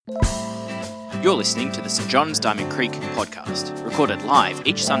You're listening to the St John's Diamond Creek podcast, recorded live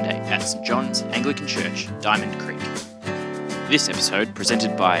each Sunday at St John's Anglican Church, Diamond Creek. This episode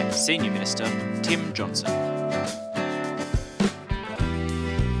presented by Senior Minister Tim Johnson.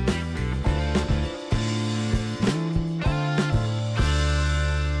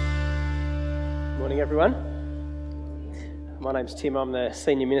 Morning, everyone. My name's Tim. I'm the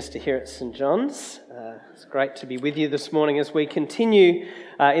Senior Minister here at St John's. It's great to be with you this morning as we continue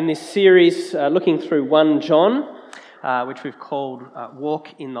in this series looking through 1 John, which we've called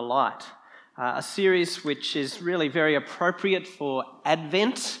Walk in the Light. A series which is really very appropriate for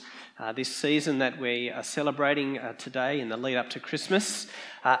Advent, this season that we are celebrating today in the lead up to Christmas.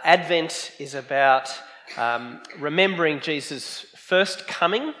 Advent is about remembering Jesus' first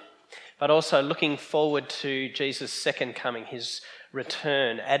coming, but also looking forward to Jesus' second coming, his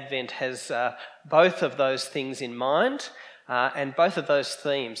return. Advent has both of those things in mind, and both of those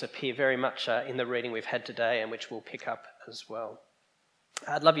themes appear very much in the reading we've had today and which we'll pick up as well.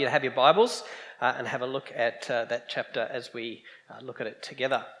 I'd love you to have your Bibles and have a look at that chapter as we look at it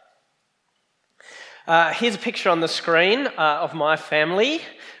together. Here's a picture on the screen of my family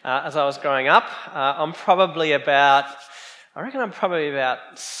as I was growing up. I'm probably about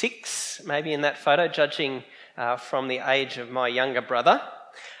 6, maybe in that photo, judging from the age of my younger brother.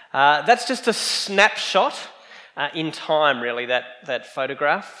 That's just a snapshot in time, really, that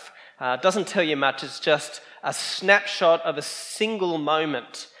photograph. Doesn't tell you much. It's just a snapshot of a single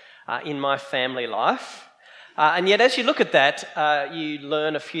moment in my family life. And yet, as you look at that, you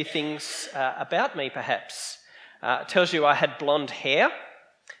learn a few things about me, perhaps. It tells you I had blonde hair.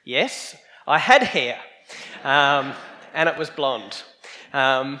 Yes, I had hair. And it was blonde.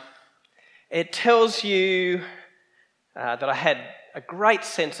 It tells you that I had a great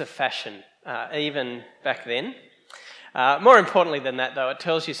sense of fashion, even back then. More importantly than that, though, it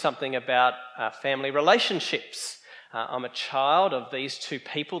tells you something about family relationships. I'm a child of these two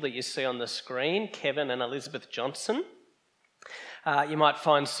people that you see on the screen, Kevin and Elizabeth Johnson. You might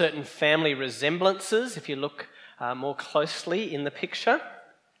find certain family resemblances if you look more closely in the picture.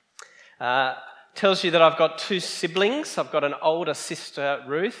 Tells you that I've got 2 siblings. I've got an older sister,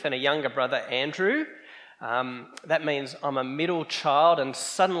 Ruth, and a younger brother, Andrew. That means I'm a middle child, and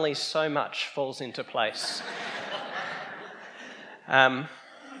suddenly so much falls into place.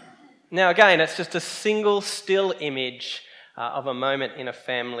 Now, again, it's just a single still image of a moment in a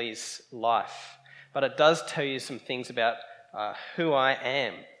family's life. But it does tell you some things about who I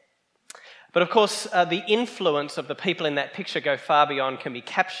am. But of course, the influence of the people in that picture go far beyond can be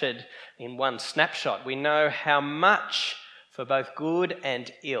captured in one snapshot. We know how much, for both good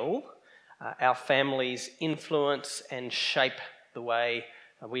and ill, our families influence and shape the way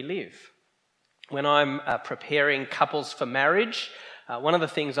we live. When I'm preparing couples for marriage, one of the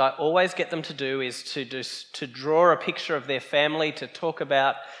things I always get them to do is to draw a picture of their family, to talk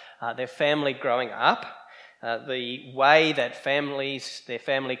about their family growing up. The way that their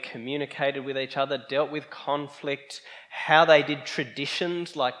family communicated with each other, dealt with conflict, how they did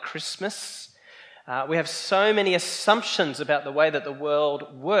traditions like Christmas. We have so many assumptions about the way that the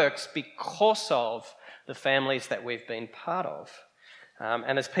world works because of the families that we've been part of.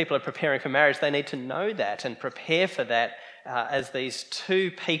 And as people are preparing for marriage, they need to know that and prepare for that as these two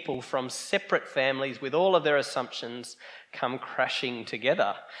people from separate families with all of their assumptions come crashing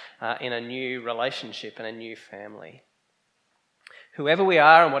together in a new relationship and a new family. Whoever we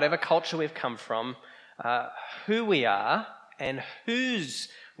are and whatever culture we've come from, who we are and whose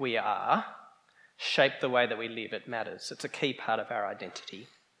we are shape the way that we live. It matters. It's a key part of our identity.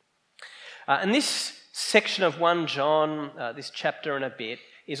 And this section of 1 John, this chapter and a bit,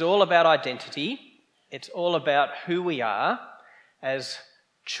 is all about identity. It's all about who we are as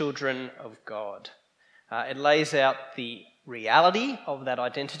children of God. It lays out the reality of that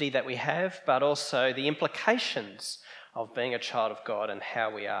identity that we have, but also the implications of being a child of God and how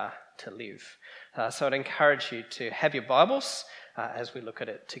we are to live. So I'd encourage you to have your Bibles as we look at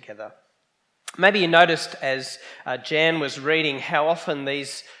it together. Maybe you noticed as Jan was reading how often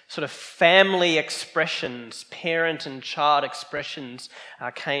these sort of family expressions, parent and child expressions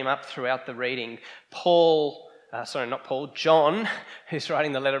came up throughout the reading. John, who's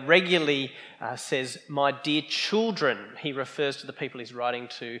writing the letter, regularly says, "My dear children." He refers to the people he's writing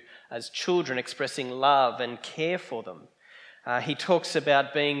to as children, expressing love and care for them. He talks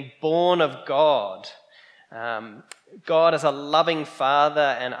about being born of God. God as a loving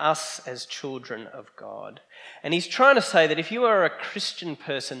father and us as children of God. And he's trying to say that if you are a Christian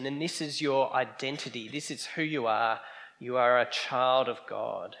person, then this is your identity. This is who you are. You are a child of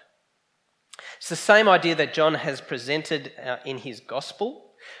God. It's the same idea that John has presented in his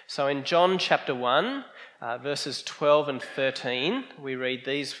gospel. So in John chapter 1, verses 12 and 13, we read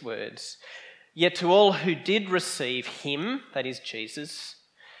these words. Yet to all who did receive him, that is Jesus,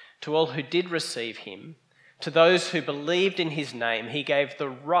 to all who did receive him, to those who believed in his name, he gave the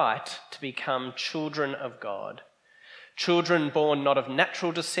right to become children of God. Children born not of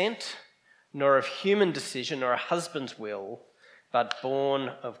natural descent, nor of human decision or a husband's will, but born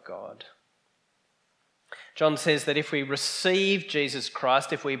of God. John says that if we receive Jesus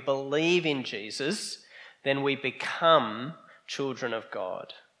Christ, if we believe in Jesus, then we become children of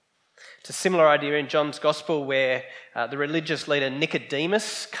God. It's a similar idea in John's Gospel where the religious leader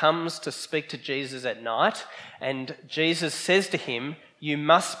Nicodemus comes to speak to Jesus at night, and Jesus says to him, "You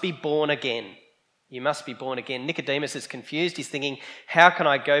must be born again. You must be born again." Nicodemus is confused. He's thinking, how can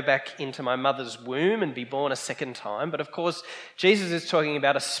I go back into my mother's womb and be born a second time? But of course, Jesus is talking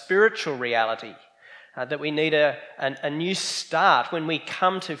about a spiritual reality, that we need a new start. When we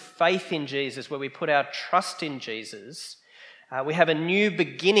come to faith in Jesus, where we put our trust in Jesus, we have a new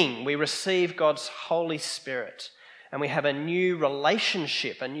beginning. We receive God's Holy Spirit, and we have a new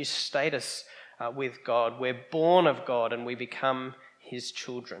relationship, a new status with God. We're born of God and we become his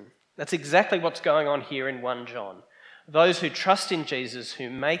children. That's exactly what's going on here in 1 John. Those who trust in Jesus, who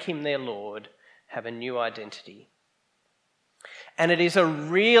make him their Lord, have a new identity. And it is a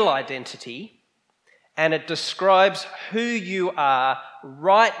real identity, and it describes who you are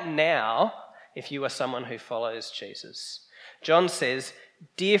right now if you are someone who follows Jesus. John says,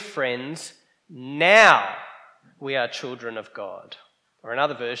 "Dear friends, now we are children of God." Or in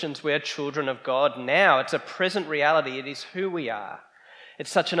other versions, we are children of God now. It's a present reality. It is who we are. It's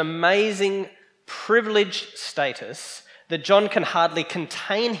such an amazing, privileged status that John can hardly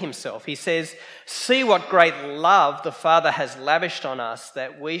contain himself. He says, "See what great love the Father has lavished on us,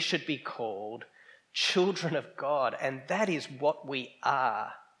 that we should be called children of God." And that is what we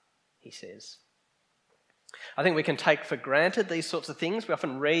are, he says. I think we can take for granted these sorts of things. We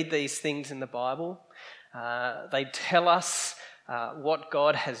often read these things in the Bible. They tell us what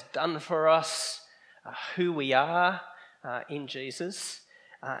God has done for us, who we are in Jesus,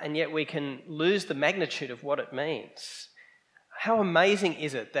 and yet we can lose the magnitude of what it means. How amazing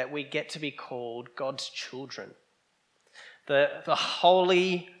is it that we get to be called God's children? The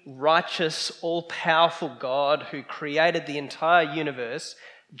holy, righteous, all-powerful God who created the entire universe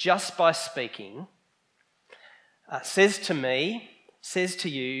just by speaking, says to me, says to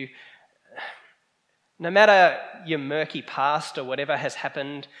you, no matter your murky past or whatever has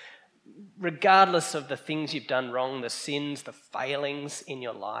happened, regardless of the things you've done wrong, the sins, the failings in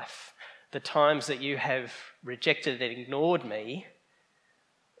your life, the times that you have rejected and ignored me,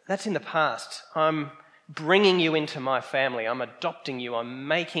 that's in the past. I'm bringing you into my family. I'm adopting you. I'm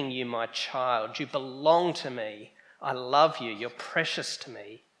making you my child. You belong to me. I love you. You're precious to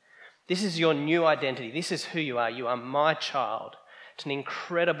me. This is your new identity. This is who you are. You are my child. It's an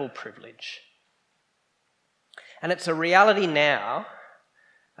incredible privilege. And it's a reality now.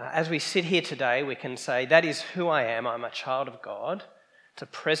 As we sit here today, we can say, that is who I am. I'm a child of God. It's a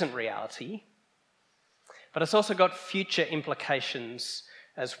present reality. But it's also got future implications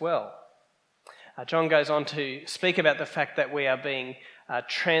as well. John goes on to speak about the fact that we are being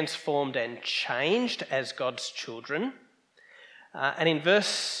transformed and changed as God's children. And in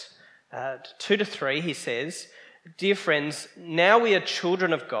verse 2 to 3, he says, "Dear friends, now we are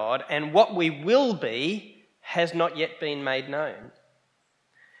children of God, and what we will be has not yet been made known.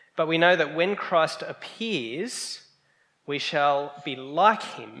 But we know that when Christ appears, we shall be like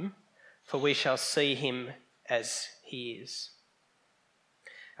him, for we shall see him as he is."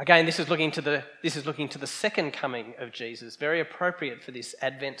 Again, this is looking to the second coming of Jesus, very appropriate for this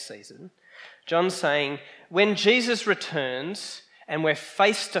Advent season. John's saying, when Jesus returns and we're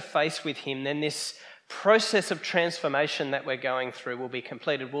face to face with him, then this process of transformation that we're going through will be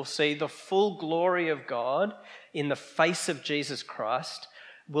completed. We'll see the full glory of God in the face of Jesus Christ.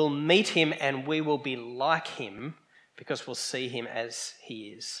 We'll meet him and we will be like him because we'll see him as he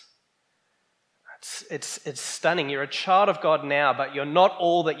is. It's stunning. You're a child of God now, but you're not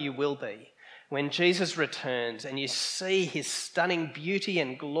all that you will be. When Jesus returns and you see his stunning beauty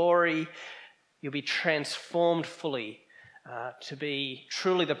and glory, you'll be transformed fully to be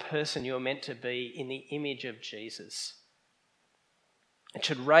truly the person you're meant to be in the image of Jesus. It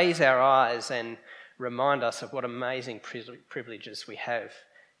should raise our eyes and remind us of what amazing privileges we have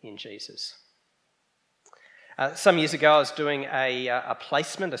in Jesus. Some years ago, I was doing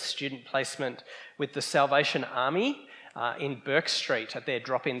a student placement with the Salvation Army in Burke Street at their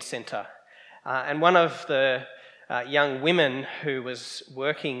drop-in centre. And one of the young women who was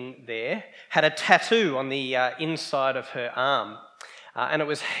working there had a tattoo on the inside of her arm. And it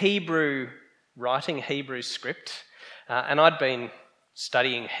was Hebrew writing, Hebrew script. And I'd been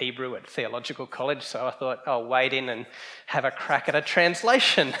studying Hebrew at theological college, so I thought I'll wade in and have a crack at a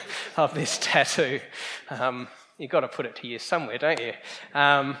translation of this tattoo. You've got to put it to use somewhere, don't you?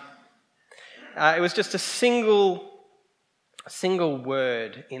 It was just a single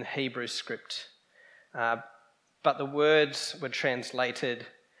word in Hebrew script, but the words were translated,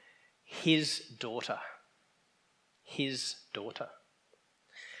 his daughter. His daughter.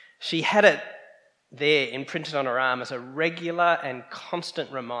 She had it there imprinted on her arm as a regular and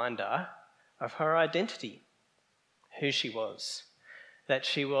constant reminder of her identity, who she was, that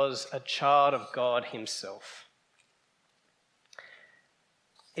she was a child of God himself.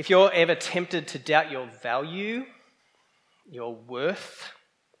 If you're ever tempted to doubt your value, your worth,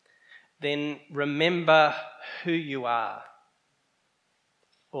 then remember who you are.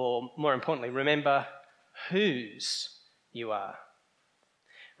 Or more importantly, remember whose you are.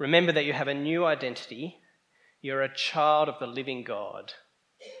 Remember that you have a new identity. You're a child of the living God.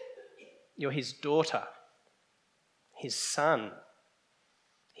 You're his daughter, his son.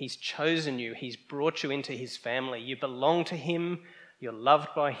 He's chosen you. He's brought you into his family. You belong to him. You're loved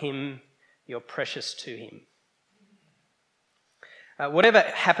by him. You're precious to him. Whatever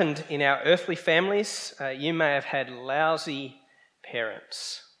happened in our earthly families, you may have had lousy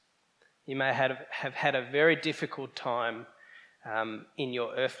parents. You may have had a very difficult time in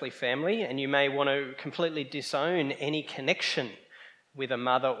your earthly family, and you may want to completely disown any connection with a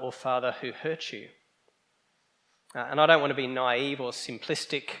mother or father who hurt you. And I don't want to be naive or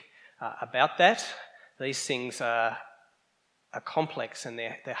simplistic about that. These things are complex and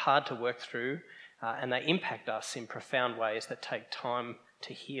they're hard to work through, and they impact us in profound ways that take time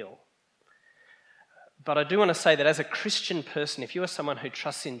to heal. But I do want to say that as a Christian person, if you are someone who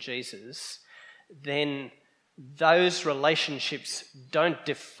trusts in Jesus, then those relationships don't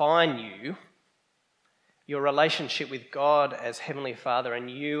define you. Your relationship with God as Heavenly Father and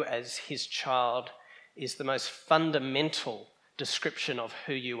you as his child is the most fundamental description of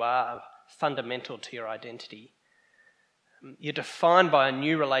who you are, fundamental to your identity. You're defined by a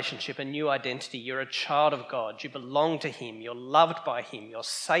new relationship, a new identity. You're a child of God. You belong to him. You're loved by him. You're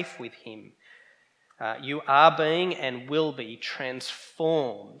safe with him. You are being and will be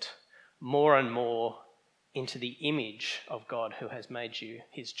transformed more and more into the image of God who has made you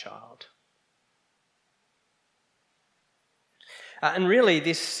his child. And really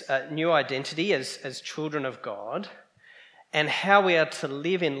this new identity as children of God, and how we are to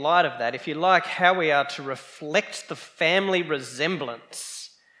live in light of that, if you like, how we are to reflect the family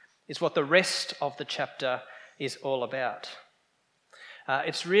resemblance, is what the rest of the chapter is all about.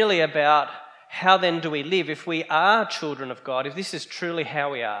 It's really about how then do we live? If we are children of God, if this is truly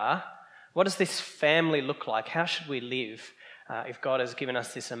how we are, what does this family look like? How should we live if God has given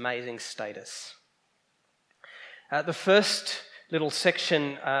us this amazing status? The first little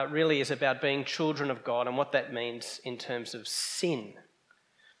section really is about being children of God and what that means in terms of sin.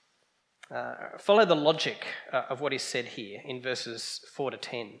 Follow the logic of what is said here in verses 4 to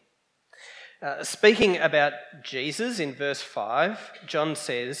 10. Speaking about Jesus in verse 5, John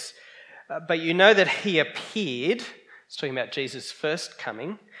says, but you know that he appeared, it's talking about Jesus' first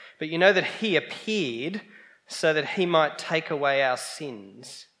coming, but you know that he appeared so that he might take away our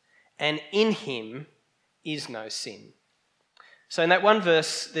sins, and in him is no sin. So in that one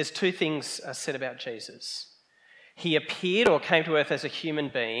verse, there's two things said about Jesus. He appeared or came to earth as a human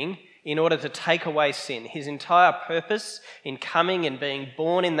being in order to take away sin. His entire purpose in coming and being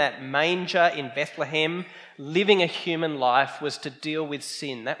born in that manger in Bethlehem, living a human life, was to deal with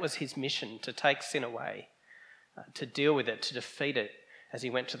sin. That was his mission, to take sin away, to deal with it, to defeat it as he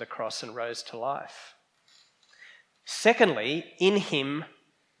went to the cross and rose to life. Secondly, in him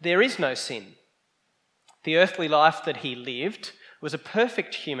there is no sin. The earthly life that he lived was a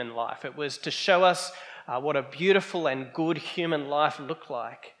perfect human life. It was to show us what a beautiful and good human life looked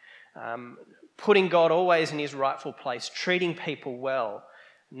like. Putting God always in his rightful place, treating people well,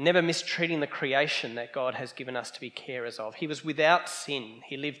 never mistreating the creation that God has given us to be carers of. He was without sin.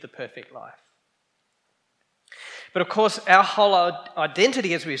 He lived the perfect life. But of course, our whole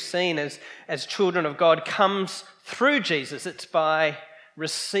identity, as we've seen as children of God, comes through Jesus. It's by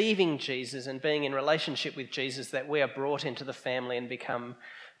receiving Jesus and being in relationship with Jesus that we are brought into the family and become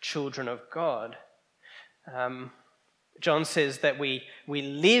children of God. John says that we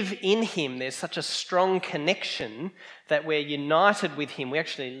live in him. There's such a strong connection that we're united with him. We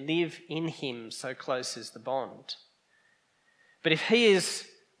actually live in him, so close is the bond. But if he is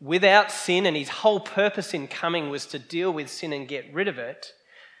without sin and his whole purpose in coming was to deal with sin and get rid of it,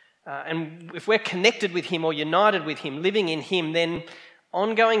 And if we're connected with him or united with him, living in him, then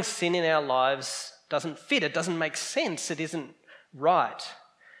ongoing sin in our lives doesn't fit. It doesn't make sense. It isn't right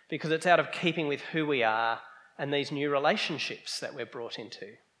because it's out of keeping with who we are and these new relationships that we're brought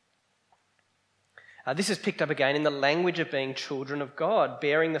into. This is picked up again in the language of being children of God,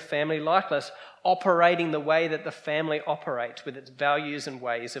 bearing the family likeness, operating the way that the family operates with its values and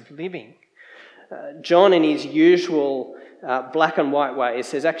ways of living. John, in his usual black and white way,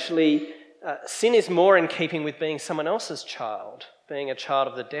 says actually sin is more in keeping with being someone else's child, being a child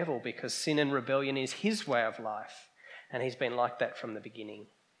of the devil, because sin and rebellion is his way of life, and he's been like that from the beginning.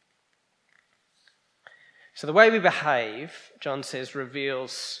 So the way we behave, John says,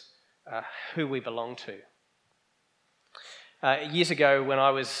 reveals who we belong to. Years ago, when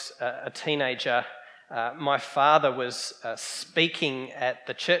I was a teenager, my father was speaking at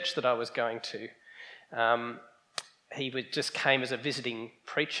the church that I was going to. He just came as a visiting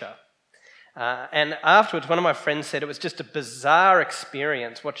preacher. And afterwards, one of my friends said it was just a bizarre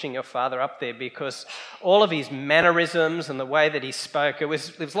experience watching your father up there because all of his mannerisms and the way that he spoke, it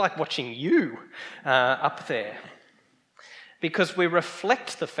was like watching you up there. Because we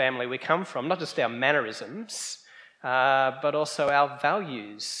reflect the family we come from, not just our mannerisms, but also our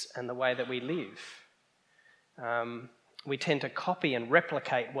values and the way that we live. We tend to copy and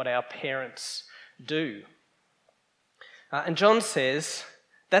replicate what our parents do. And John says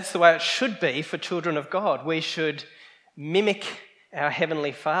that's the way it should be for children of God. We should mimic our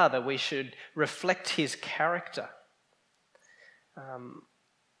Heavenly Father. We should reflect his character.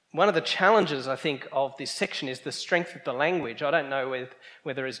 One of the challenges, I think, of this section is the strength of the language. I don't know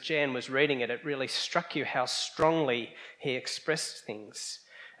whether as Jan was reading it, it really struck you how strongly he expressed things.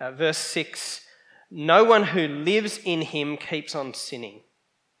 Verse 6, no one who lives in him keeps on sinning.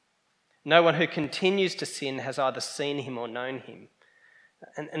 No one who continues to sin has either seen him or known him.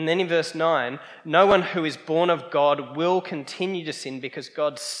 And then in verse 9, no one who is born of God will continue to sin because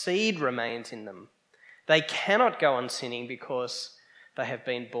God's seed remains in them. They cannot go on sinning because they have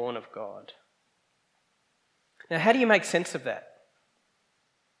been born of God. Now, how do you make sense of that?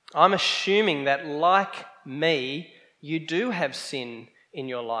 I'm assuming that, like me, you do have sin in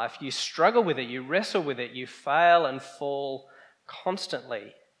your life. You struggle with it, you wrestle with it, you fail and fall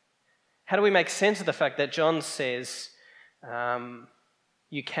constantly. How do we make sense of the fact that John says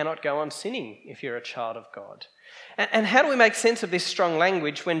you cannot go on sinning if you're a child of God? And how do we make sense of this strong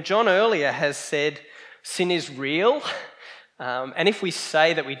language when John earlier has said sin is real? And if we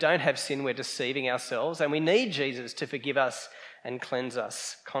say that we don't have sin, we're deceiving ourselves, and we need Jesus to forgive us and cleanse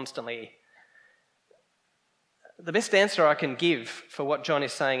us constantly. The best answer I can give for what John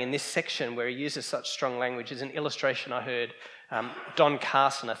is saying in this section where he uses such strong language is an illustration I heard Don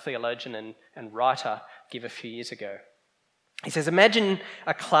Carson, a theologian and writer, give a few years ago. He says, imagine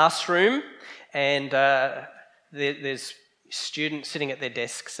a classroom and there's students sitting at their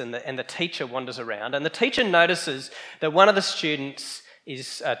desks and the teacher wanders around, and the teacher notices that one of the students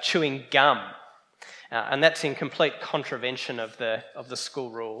is chewing gum, and that's in complete contravention of the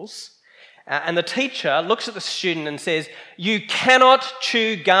school rules. And the teacher looks at the student and says, you cannot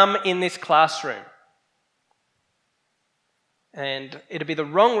chew gum in this classroom. And it'd be the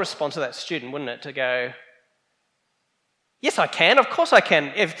wrong response of that student, wouldn't it, to go, yes, I can. Of course I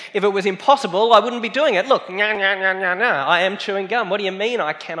can. If it was impossible, I wouldn't be doing it. Look, no, I am chewing gum. What do you mean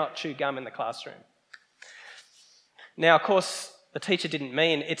I cannot chew gum in the classroom? Now, of course, the teacher didn't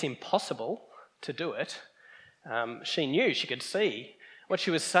mean it's impossible to do it. She knew, she could see. What she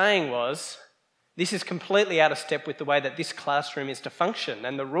was saying was, this is completely out of step with the way that this classroom is to function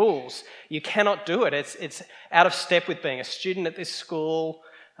and the rules. You cannot do it. It's out of step with being a student at this school,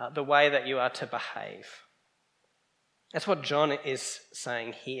 the way that you are to behave. That's what John is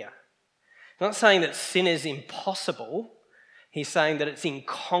saying here. He's not saying that sin is impossible. He's saying that it's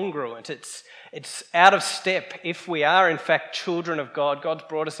incongruent. It's out of step. If we are, in fact, children of God, God's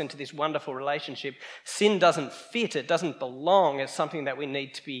brought us into this wonderful relationship. Sin doesn't fit. It doesn't belong. It's something that we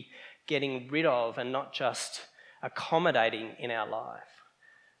need to be getting rid of and not just accommodating in our life.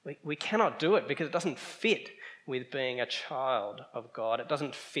 We cannot do it because it doesn't fit with being a child of God. It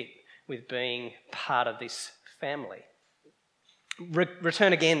doesn't fit with being part of this family.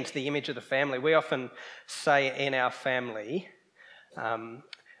 Return again to the image of the family. We often say in our family,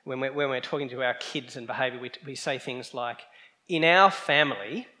 when we're talking to our kids and behaviour, we say things like, in our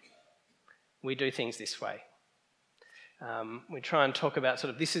family, we do things this way. We try and talk about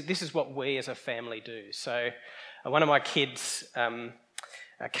sort of this is what we as a family do. So one of my kids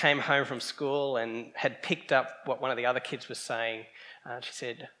came home from school and had picked up what one of the other kids was saying. She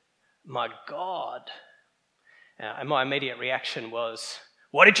said, my God. And my immediate reaction was,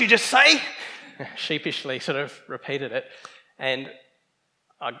 "What did you just say?" Sheepishly sort of repeated it. And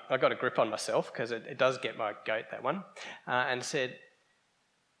I got a grip on myself, because it does get my goat, that one, and said,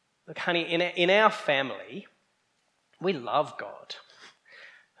 "Look, honey, in our family, we love God.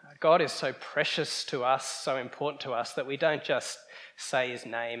 God is so precious to us, so important to us, that we don't just say his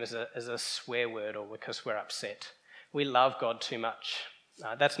name as a swear word or because we're upset. We love God too much.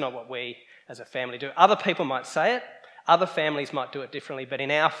 That's not what we as a family do. Other people might say it, other families might do it differently, but in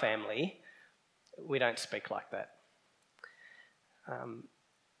our family, we don't speak like that."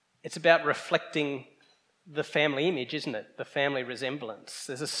 It's about reflecting the family image, isn't it? The family resemblance.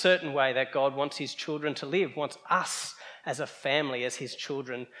 There's a certain way that God wants his children to live, wants us as a family, as his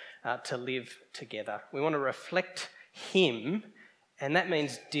children, to live together. We want to reflect him, and that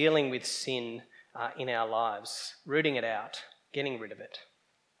means dealing with sin in our lives, rooting it out, getting rid of it.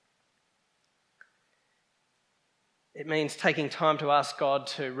 It means taking time to ask God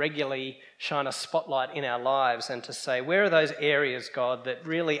to regularly shine a spotlight in our lives and to say, where are those areas, God, that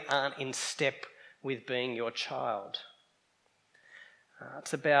really aren't in step with being your child?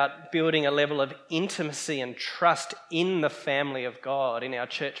 It's about building a level of intimacy and trust in the family of God, in our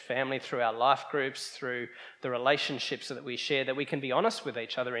church family, through our life groups, through the relationships that we share, that we can be honest with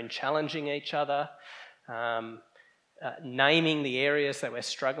each other in challenging each other, naming the areas that we're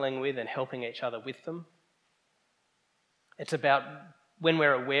struggling with and helping each other with them. It's about, when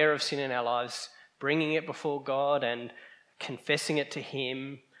we're aware of sin in our lives, bringing it before God and confessing it to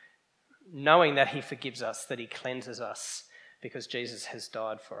him, knowing that he forgives us, that he cleanses us because Jesus has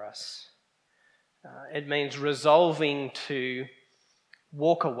died for us. It means resolving to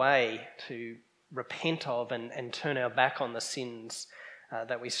walk away, to repent of and turn our back on the sins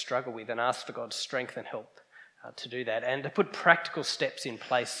that we struggle with, and ask for God's strength and help to do that, and to put practical steps in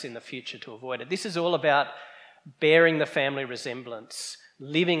place in the future to avoid it. This is all about bearing the family resemblance,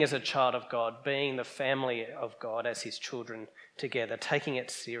 living as a child of God, being the family of God as his children together, taking it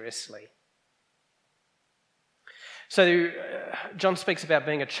seriously. So John speaks about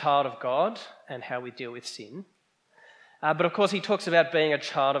being a child of God and how we deal with sin. But of course he talks about being a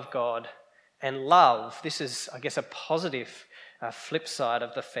child of God and love. This is, I guess, a positive flip side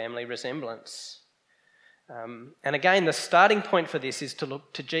of the family resemblance. And again, the starting point for this is to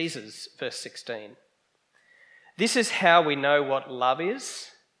look to Jesus, verse 16. This is how we know what love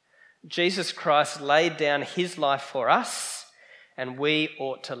is. Jesus Christ laid down his life for us, and we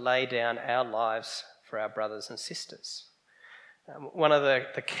ought to lay down our lives for our brothers and sisters. One of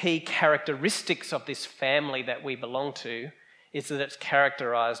the key characteristics of this family that we belong to is that it's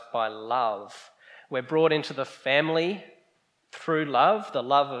characterised by love. We're brought into the family through love, the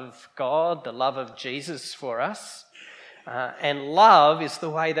love of God, the love of Jesus for us. And love is the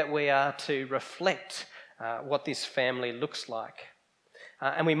way that we are to reflect what this family looks like.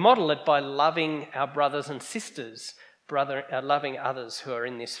 And we model it by loving our brothers and sisters, loving others who are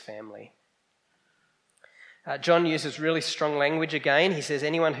in this family. John uses really strong language again. He says,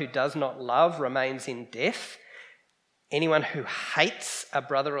 anyone who does not love remains in death. Anyone who hates a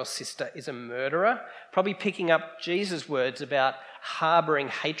brother or sister is a murderer. Probably picking up Jesus' words about harbouring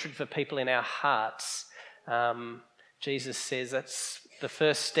hatred for people in our hearts. Jesus says that's the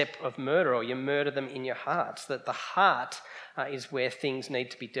first step of murder, or you murder them in your hearts, that the heart is where things need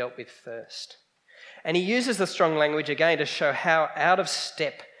to be dealt with first. And he uses the strong language again to show how out of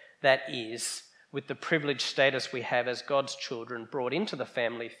step that is with the privileged status we have as God's children brought into the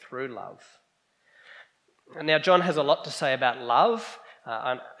family through love. Now, John has a lot to say about love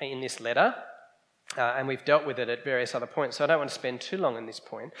in this letter, and we've dealt with it at various other points, so I don't want to spend too long on this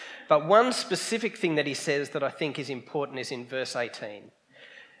point. But one specific thing that he says that I think is important is in verse 18.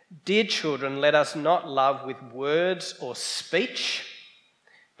 Dear children, let us not love with words or speech,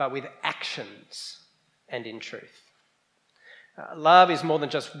 but with actions and in truth. Love is more than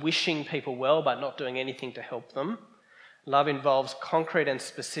just wishing people well but not doing anything to help them. Love involves concrete and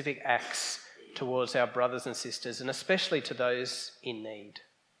specific acts towards our brothers and sisters, and especially to those in need.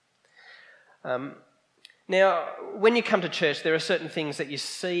 Now, when you come to church, there are certain things that you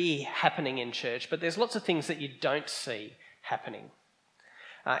see happening in church, but there's lots of things that you don't see happening.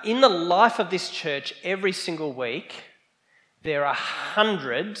 In the life of this church, every single week, there are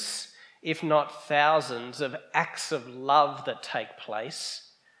hundreds, if not thousands, of acts of love that take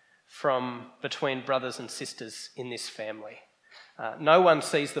place from between brothers and sisters in this family. No one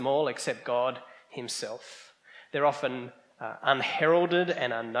sees them all except God himself. They're often unheralded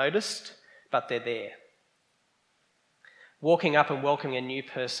and unnoticed, but they're there. Walking up and welcoming a new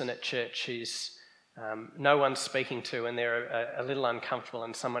person at church who's no one's speaking to, and they're a little uncomfortable,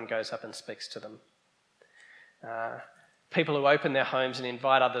 and someone goes up and speaks to them. People who open their homes and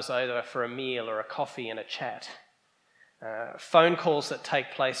invite others over for a meal or a coffee and a chat. Phone calls that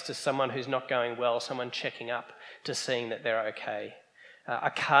take place to someone who's not going well, someone checking up to seeing that they're okay. A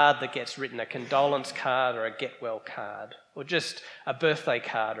card that gets written, a condolence card or a get well card, or just a birthday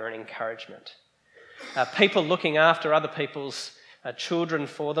card or an encouragement. People looking after other people's children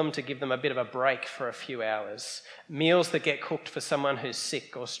for them to give them a bit of a break for a few hours. Meals that get cooked for someone who's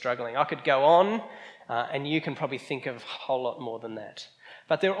sick or struggling. I could go on, and you can probably think of a whole lot more than that.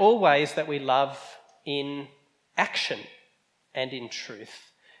 But they're all ways that we love in action and in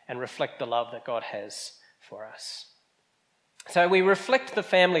truth and reflect the love that God has for us. So we reflect the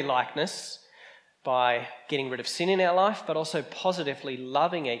family likeness by getting rid of sin in our life, but also positively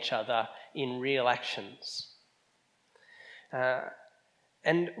loving each other in real actions.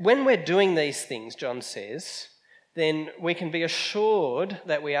 And when we're doing these things, John says, then we can be assured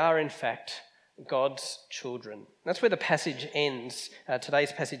that we are in fact God's children. That's where the passage ends.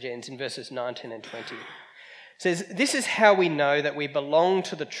 Today's passage ends in verses 19 and 20. It says, "This is how we know that we belong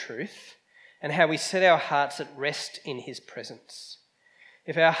to the truth and how we set our hearts at rest in his presence.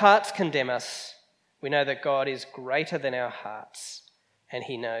 If our hearts condemn us, we know that God is greater than our hearts and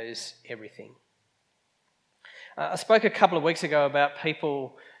he knows everything." I spoke a couple of weeks ago about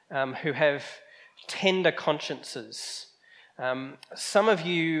people who have tender consciences. Some of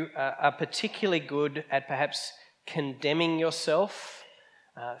you are particularly good at perhaps condemning yourself,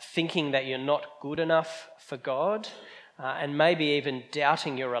 thinking that you're not good enough for God, and maybe even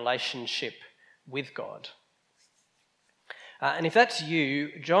doubting your relationship with God. And if that's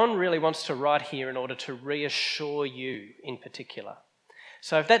you, John really wants to write here in order to reassure you in particular.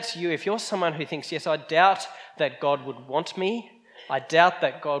 So if that's you, if you're someone who thinks, yes, I doubt that God would want me, I doubt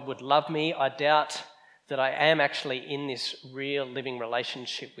that God would love me, I doubt that I am actually in this real living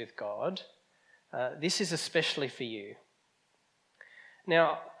relationship with God, this is especially for you.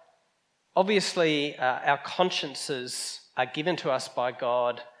 Now, obviously, our consciences are given to us by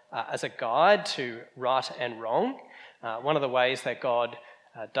God as a guide to right and wrong. One of the ways that God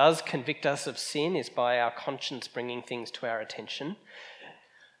does convict us of sin is by our conscience bringing things to our attention.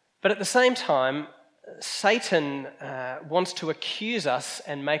 But at the same time, Satan wants to accuse us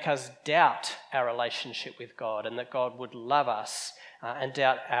and make us doubt our relationship with God and that God would love us and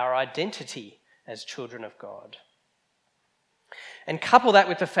doubt our identity as children of God. And couple that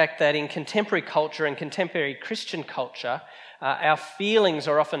with the fact that in contemporary culture and contemporary Christian culture, our feelings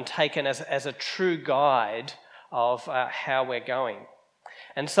are often taken as a true guide of how we're going.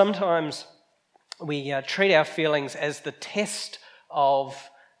 And sometimes we treat our feelings as the test of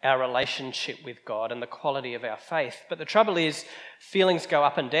our relationship with God and the quality of our faith. But the trouble is, feelings go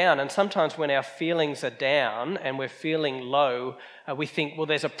up and down, and sometimes when our feelings are down and we're feeling low, we think, well,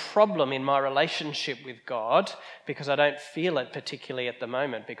 there's a problem in my relationship with God because I don't feel it particularly at the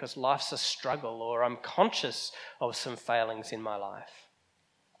moment because life's a struggle or I'm conscious of some failings in my life.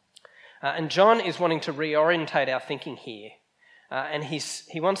 And John is wanting to reorientate our thinking here, and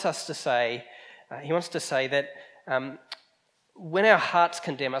he wants to say that when our hearts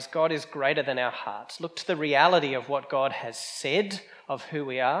condemn us, God is greater than our hearts. Look to the reality of what God has said of who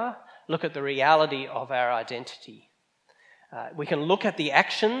we are. Look at the reality of our identity. We can look at the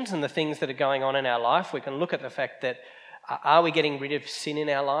actions and the things that are going on in our life. We can look at the fact that are we getting rid of sin in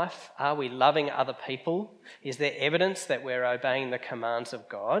our life? Are we loving other people? Is there evidence that we're obeying the commands of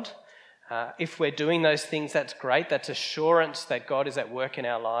God? If we're doing those things, that's great. That's assurance that God is at work in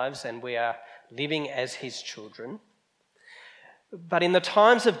our lives and we are living as his children. But in the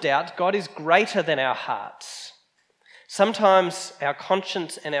times of doubt, God is greater than our hearts. Sometimes our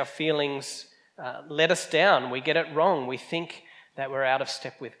conscience and our feelings let us down. We get it wrong. We think that we're out of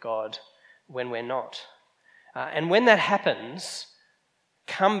step with God when we're not. And when that happens,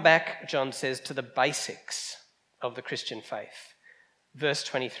 come back, John says, to the basics of the Christian faith. Verse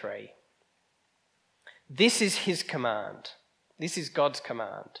 23. This is his command. This is God's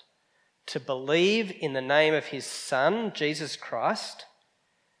command. To believe in the name of his Son, Jesus Christ,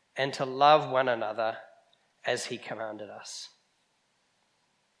 and to love one another as he commanded us.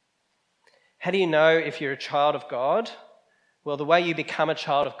 How do you know if you're a child of God? Well, the way you become a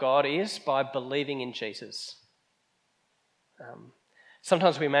child of God is by believing in Jesus.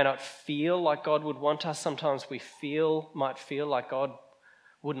 Sometimes we may not feel like God would want us. Sometimes we might feel like God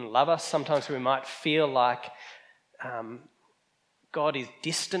wouldn't love us. Sometimes we might feel like God is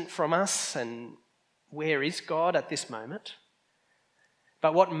distant from us, and where is God at this moment?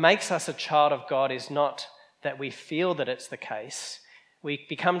 But what makes us a child of God is not that we feel that it's the case. We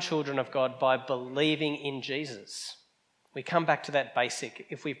become children of God by believing in Jesus. We come back to that basic.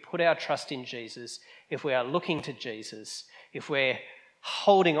 If we put our trust in Jesus, if we are looking to Jesus, if we're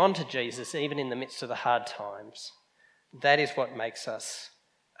holding on to Jesus even in the midst of the hard times, that is what makes us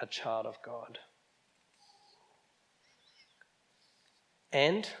a child of God.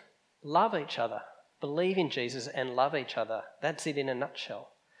 And love each other. Believe in Jesus and love each other. That's it in a nutshell.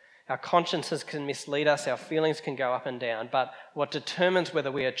 Our consciences can mislead us, our feelings can go up and down, but what determines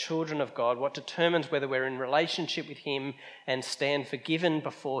whether we are children of God, what determines whether we're in relationship with Him and stand forgiven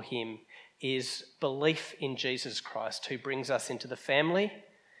before Him is belief in Jesus Christ, who brings us into the family,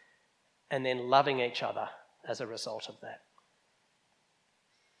 and then loving each other as a result of that.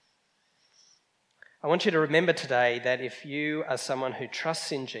 I want you to remember today that if you are someone who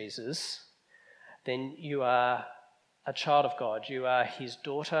trusts in Jesus, then you are a child of God. You are His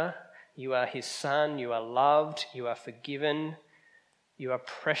daughter, you are His son, you are loved, you are forgiven, you are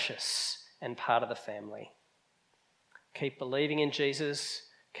precious and part of the family. Keep believing in Jesus,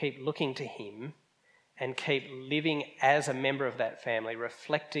 keep looking to Him, and keep living as a member of that family,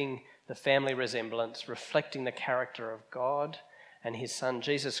 reflecting the family resemblance, reflecting the character of God and His Son,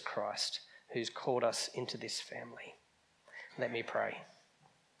 Jesus Christ, who's called us into this family. Let me pray.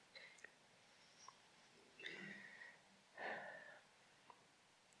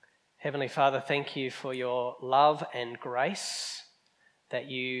 Heavenly Father, thank you for your love and grace, that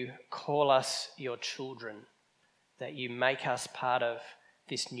you call us your children, that you make us part of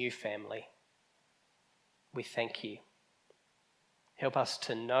this new family. We thank you. Help us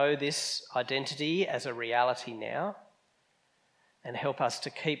to know this identity as a reality now, and help us to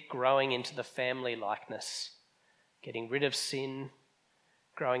keep growing into the family likeness, getting rid of sin,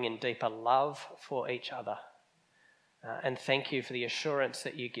 growing in deeper love for each other. And thank you for the assurance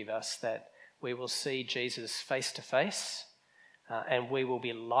that you give us that we will see Jesus face to face and we will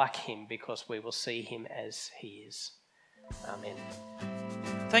be like him because we will see him as he is. Amen.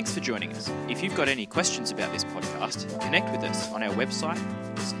 Thanks for joining us. If you've got any questions about this podcast, connect with us on our website,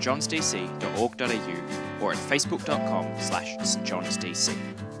 stjohnsdc.org.au, or at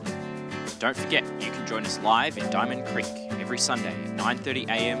facebook.com/stjohnsdc. Don't forget, you can join us live in Diamond Creek every Sunday at 9:30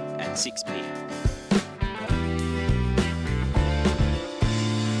 a.m. and 6 p.m.